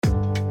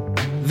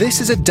This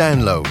is a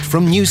download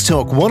from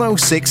Newstalk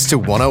 106 to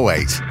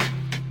 108.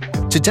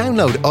 To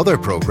download other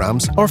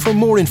programmes or for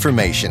more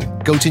information,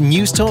 go to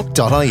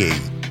newstalk.ie.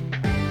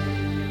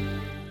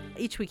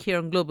 Each week here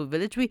on Global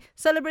Village, we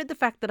celebrate the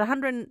fact that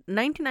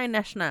 199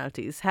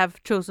 nationalities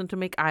have chosen to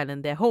make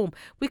Ireland their home.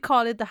 We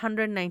call it the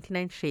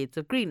 199 Shades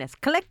of Green, as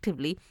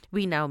collectively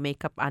we now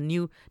make up our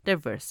new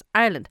diverse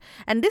Ireland.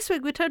 And this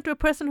week we turn to a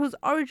person whose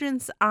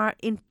origins are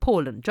in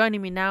Poland.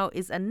 Joining me now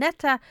is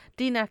Aneta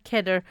Dina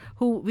Keder,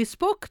 who we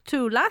spoke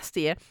to last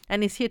year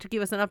and is here to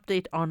give us an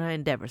update on her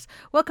endeavours.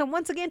 Welcome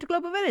once again to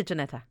Global Village,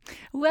 Aneta.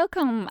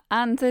 Welcome,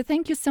 and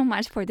thank you so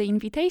much for the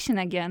invitation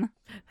again.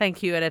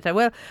 Thank you, Aneta.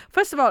 Well,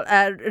 first of all,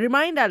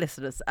 remind our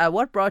listeners,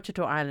 what brought you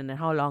to Ireland and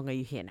how long are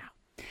you here now?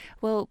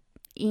 Well,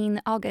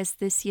 in August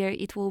this year,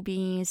 it will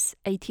be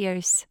 8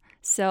 years.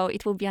 So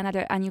it will be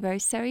another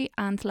anniversary.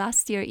 And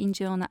last year in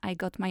June, I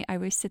got my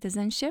Irish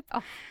citizenship.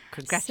 Oh,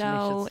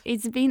 congratulations. So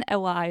it's been a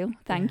while.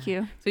 Thank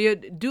you. So you're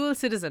dual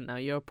citizen now.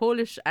 You're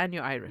Polish and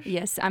you're Irish.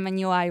 Yes, I'm a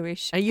new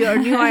Irish. You're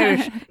new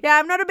Irish. Yeah,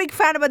 I'm not a big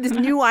fan about this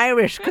new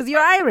Irish because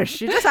you're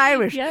Irish. You're just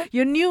Irish. Yeah.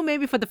 You're new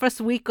maybe for the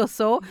first week or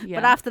so. Yeah.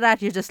 But after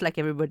that, you're just like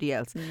everybody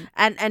else.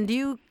 And do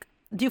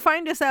you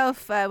find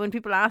yourself, when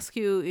people ask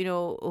you,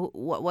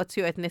 what's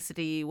your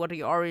ethnicity, what are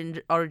your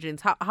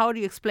origins, how do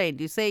you explain?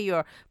 Do you say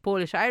you're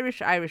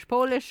Polish-Irish,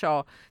 Irish-Polish,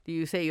 or do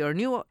you say you're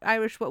new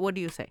Irish? What do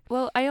you say?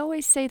 Well, I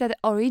always say that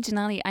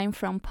originally I'm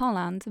from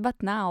Poland,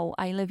 but now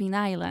I live in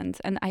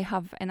Ireland and I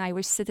have an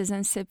Irish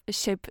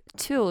citizenship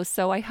too.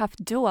 So I have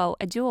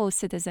a dual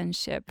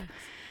citizenship.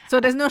 So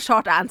there's no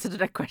short answer to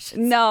that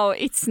question. No,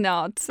 it's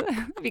not.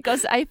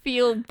 Because I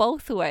feel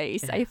both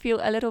ways. I feel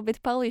a little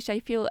bit Polish. I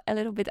feel a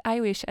little bit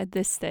Irish at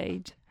this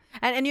stage.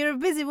 And you're a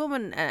busy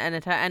woman,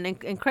 Aneta, and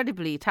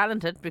incredibly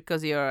talented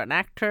because you're an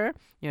actor,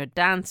 you're a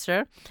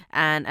dancer,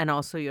 and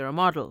also you're a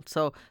model.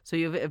 So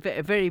you're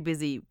a very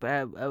busy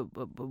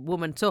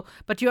woman.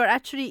 But you're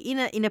actually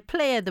in a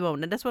play at the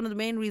moment, and that's one of the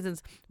main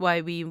reasons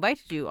why we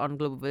invited you on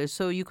Global Village.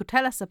 So you could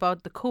tell us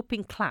about the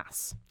coping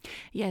class.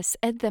 Yes,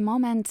 at the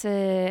moment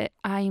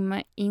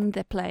I'm in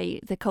the play,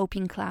 the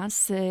coping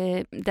class.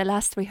 The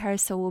last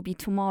rehearsal will be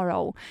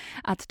tomorrow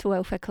at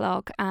 12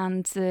 o'clock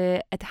and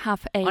at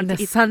 8:30. On a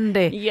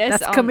Sunday. Yes,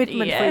 that's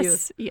commitment for you.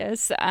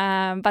 Yes,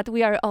 but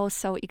we are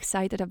also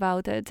excited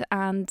about it.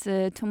 And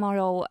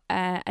tomorrow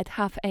at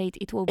 8:30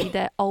 it will be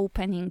the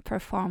opening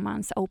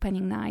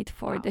night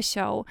for the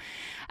show.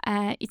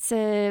 It's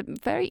a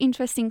very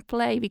interesting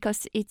play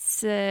because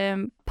it's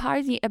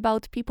partly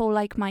about people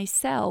like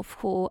myself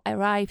who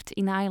arrived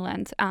in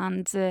Ireland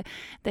and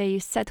they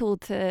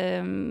settled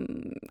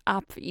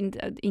up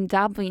in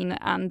Dublin,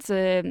 and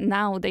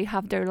now they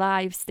have their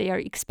lives. They are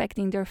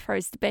expecting their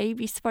first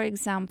babies, for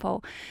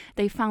example.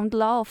 They found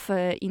love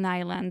in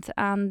Ireland,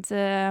 and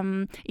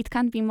it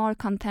can't be more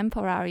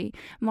contemporary.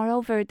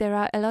 Moreover, there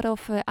are a lot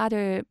of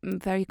other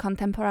very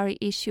contemporary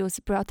issues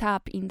brought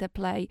up in the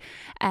play.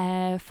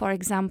 For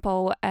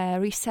example,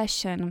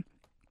 recession,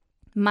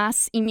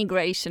 mass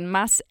immigration,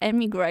 mass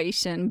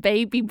emigration,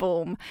 baby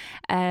boom,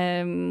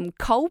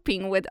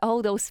 coping with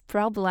all those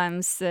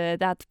problems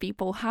that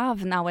people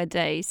have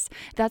nowadays.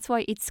 That's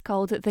why it's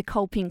called the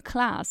coping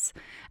class.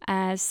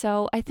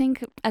 So I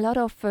think a lot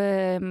of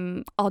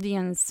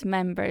audience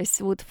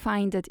members would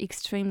find it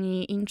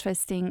extremely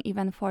interesting,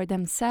 even for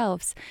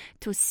themselves,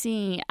 to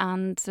see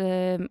and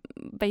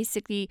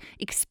basically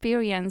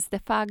experience the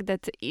fact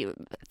that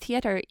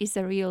theater is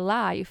a real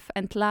life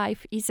and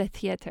life is a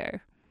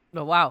theater.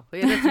 Oh, wow.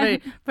 Yeah, that's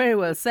very, very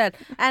well said.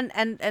 And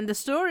the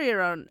story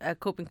around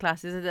coping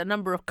class is a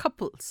number of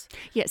couples.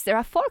 Yes, there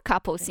are 4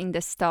 couples in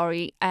the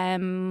story.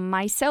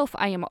 Myself,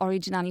 I am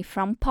originally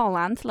from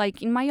Poland,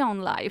 like in my own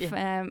life.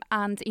 Yeah.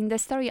 And in the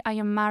story, I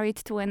am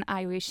married to an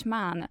Irish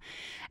man.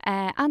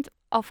 And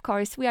of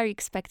course, we are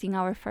expecting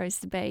our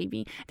first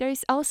baby. There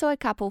is also a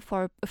couple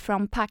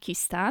from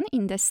Pakistan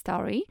in the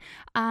story,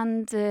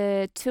 and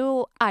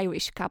 2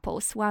 Irish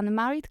couples, one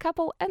married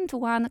couple and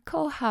one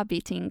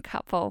cohabiting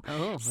couple.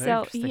 Oh, very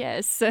interesting.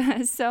 Yes,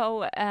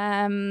 so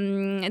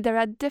there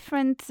are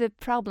different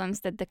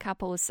problems that the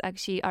couples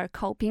actually are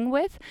coping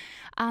with,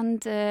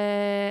 and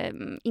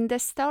in the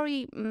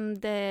story,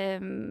 the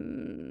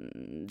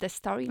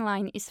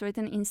storyline is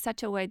written in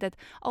such a way that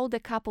all the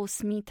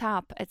couples meet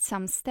up at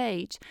some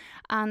stage.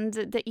 And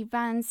the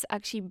events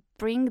actually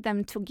bring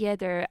them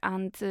together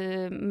and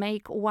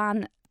make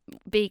one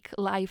big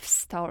life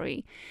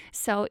story.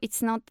 So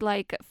it's not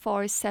like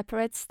 4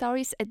 separate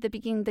stories. At the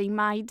beginning they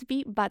might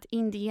be, but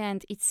in the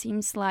end it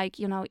seems like,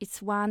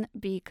 it's one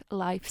big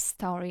life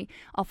story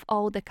of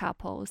all the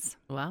couples.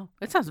 Wow,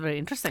 it sounds very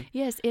interesting.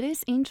 Yes, it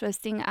is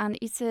interesting, and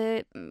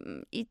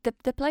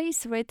the play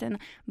is written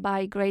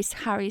by Grace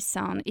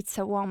Harrison. It's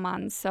a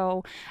woman,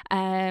 so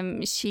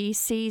she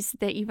sees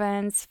the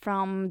events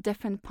from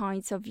different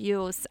points of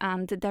views,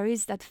 and there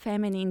is that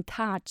feminine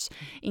touch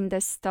in the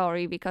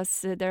story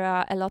because there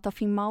are a lot lot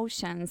of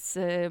emotions,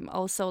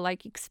 also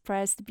like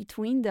expressed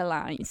between the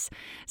lines.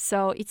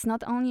 So it's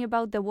not only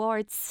about the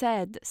words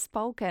said,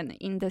 spoken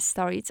in the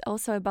story, it's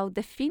also about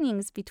the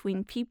feelings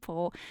between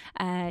people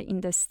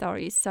in the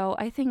story. So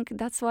I think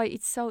that's why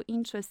it's so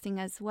interesting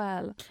as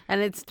well.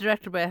 And it's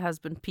directed by her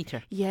husband,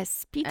 Peter.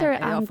 Yes, Peter.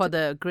 And for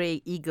the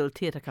Grey Eagle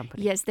Theatre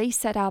Company. Yes, they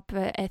set up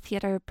a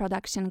theatre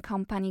production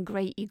company,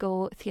 Grey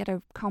Eagle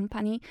Theatre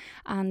Company,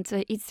 and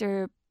it's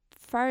their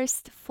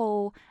first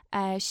full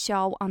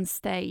show on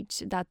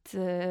stage that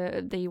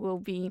they will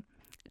be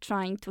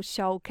trying to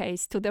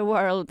showcase to the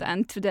world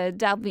and to the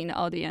Dublin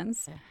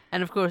audience. Yeah.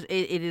 And of course,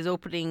 it is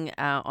opening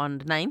on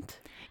the 9th.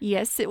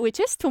 Yes, which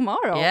is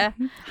tomorrow. Yeah.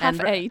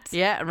 8:30.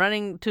 Yeah,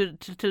 running till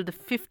the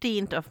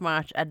 15th of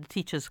March at the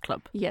Teachers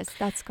Club. Yes,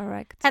 that's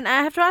correct. And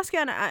I have to ask you,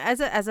 Anna,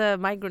 as a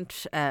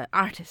migrant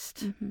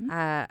artist,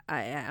 I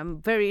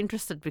am very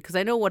interested because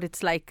I know what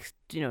it's like,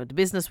 the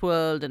business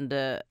world and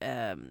the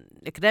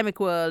academic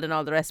world and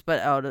all the rest.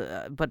 But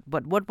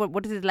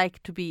what is it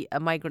like to be a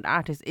migrant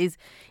artist? Is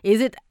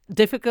it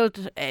difficult?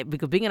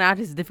 Because being an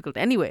artist is difficult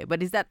anyway.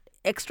 But is that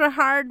extra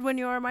hard when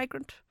you're a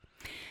migrant?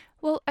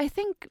 Well, I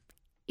think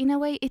in a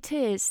way it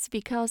is,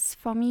 because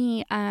for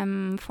me,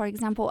 for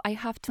example, I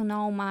have to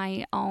know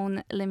my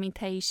own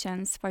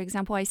limitations. For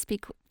example, I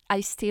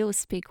still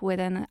speak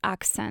with an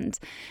accent,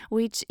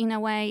 which in a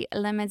way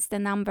limits the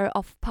number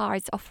of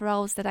parts of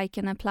roles that I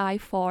can apply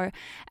for.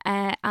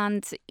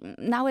 And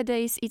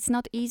nowadays, it's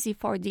not easy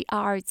for the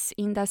arts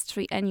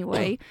industry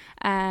anyway.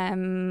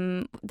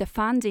 The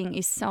funding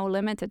is so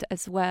limited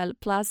as well.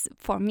 Plus,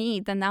 for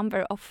me, the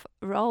number of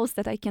roles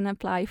that I can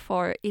apply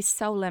for is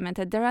so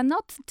limited. There are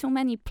not too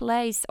many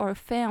plays or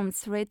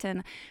films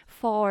written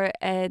for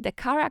the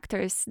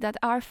characters that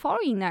are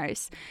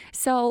foreigners.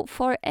 So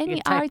for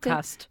any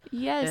artist,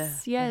 yes.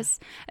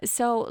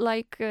 So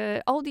like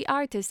all the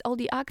artists, all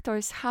the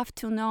actors have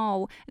to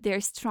know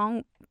their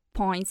strong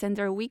points and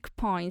their weak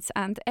points.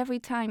 And every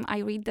time I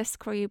read the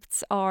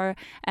scripts or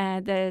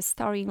the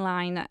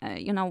storyline,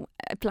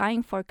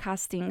 applying for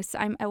castings,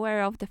 I'm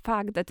aware of the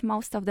fact that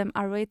most of them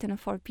are written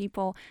for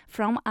people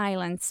from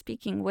Ireland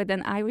speaking with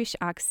an Irish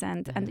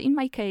accent. And in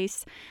my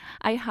case,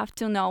 I have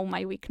to know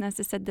my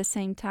weaknesses at the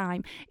same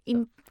time.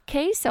 In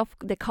case of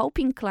the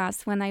coping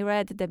class, when I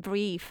read the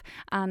brief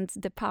and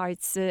the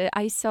parts,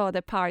 I saw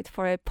the part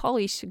for a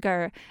Polish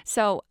girl,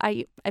 so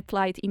I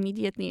applied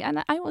immediately,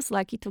 and I was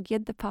lucky to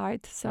get the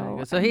part.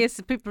 So here's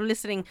people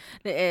listening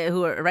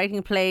who are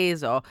writing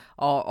plays or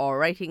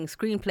writing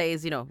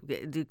screenplays.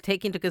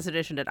 Take into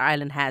consideration that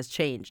Ireland has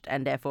changed,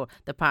 and therefore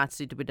the parts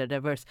need to be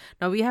diverse.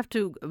 Now we are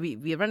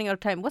running out of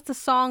time. What's the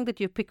song that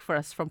you picked for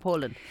us from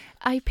Poland?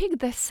 I picked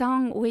the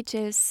song which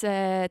is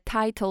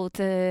titled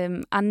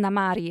Anna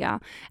Maria.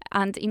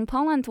 And in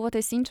Poland, what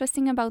is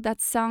interesting about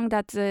that song,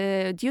 that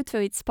due to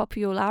its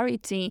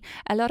popularity,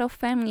 a lot of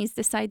families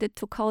decided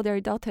to call their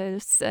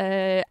daughters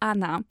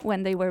Anna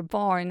when they were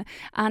born.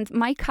 And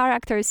my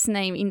character's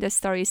name in the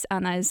story is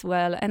Anna as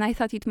well. And I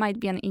thought it might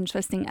be an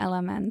interesting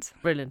element.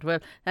 Brilliant. Well,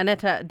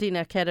 Aneta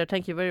Dina Keder,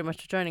 thank you very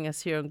much for joining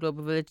us here on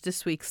Global Village.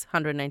 This week's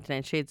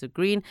 199 Shades of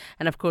Green.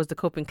 And of course, the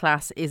coping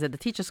class is at the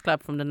Teachers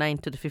Club from the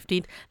 9th to the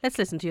 15th. Let's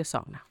listen to your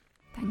song now.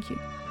 Thank you.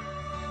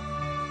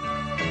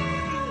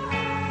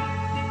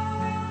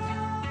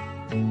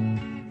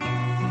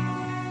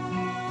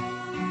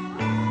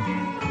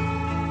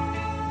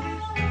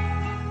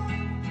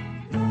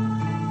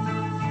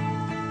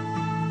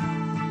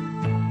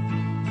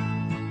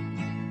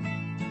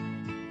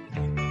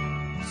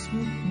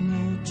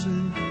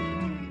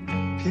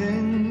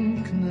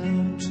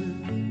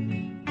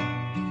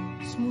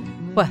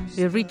 Well,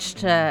 we've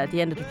reached the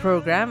end of the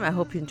programme. I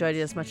hope you enjoyed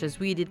it as much as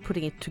we did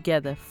putting it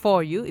together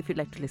for you. If you'd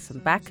like to listen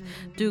back,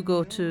 do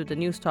go to the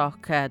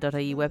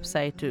newstalk.ie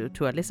website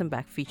to our listen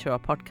back feature or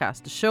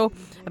podcast the show.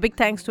 A big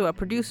thanks to our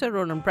producer,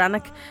 Ronan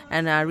Brannock,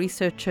 and our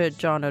researcher,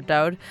 John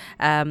O'Dowd.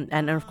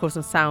 And of course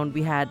on sound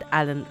we had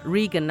Alan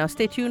Regan. Now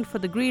stay tuned for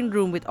the Green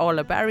Room with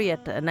Orla Barry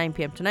at 9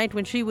 p.m. tonight,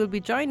 when she will be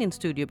joined in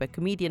studio by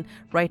comedian,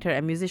 writer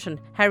and musician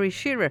Harry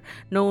Shearer,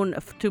 known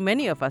to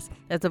many of us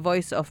as the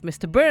voice of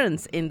Mr.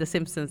 Burns in The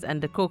Simpsons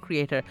and the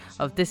co-creator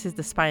of This Is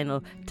the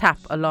Spinal Tap,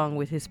 along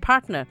with his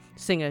partner,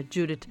 singer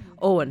Judith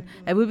Owen.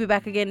 And we'll be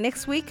back again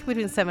next week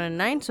between 7 and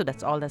 9, so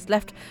that's all that's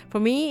left for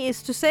me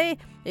is to say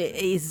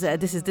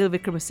this is Dil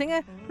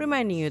Vikramasinghe,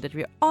 reminding you that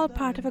we are all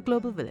part of a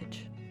global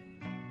village.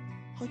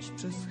 Choć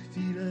przez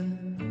chwilę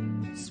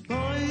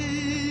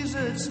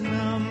spojrzeć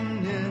na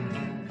mnie,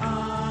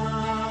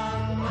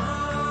 Anna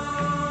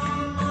Maria,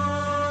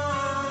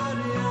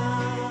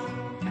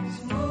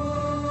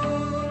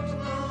 smutną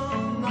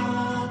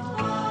ma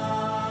twarz.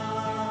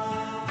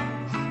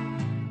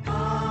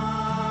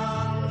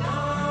 Anna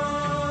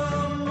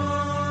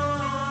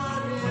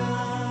Maria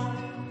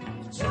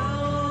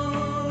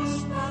wciąż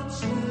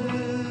patrzy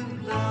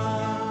w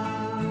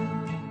dal.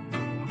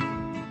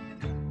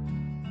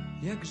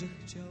 Jakże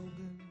chciałbym.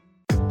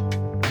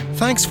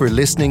 Thanks for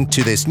listening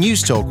to this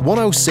News Talk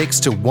 106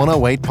 to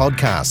 108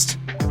 podcast.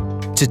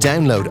 To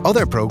download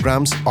other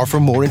programs or for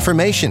more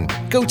information,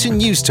 go to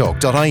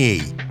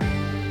newstalk.ie.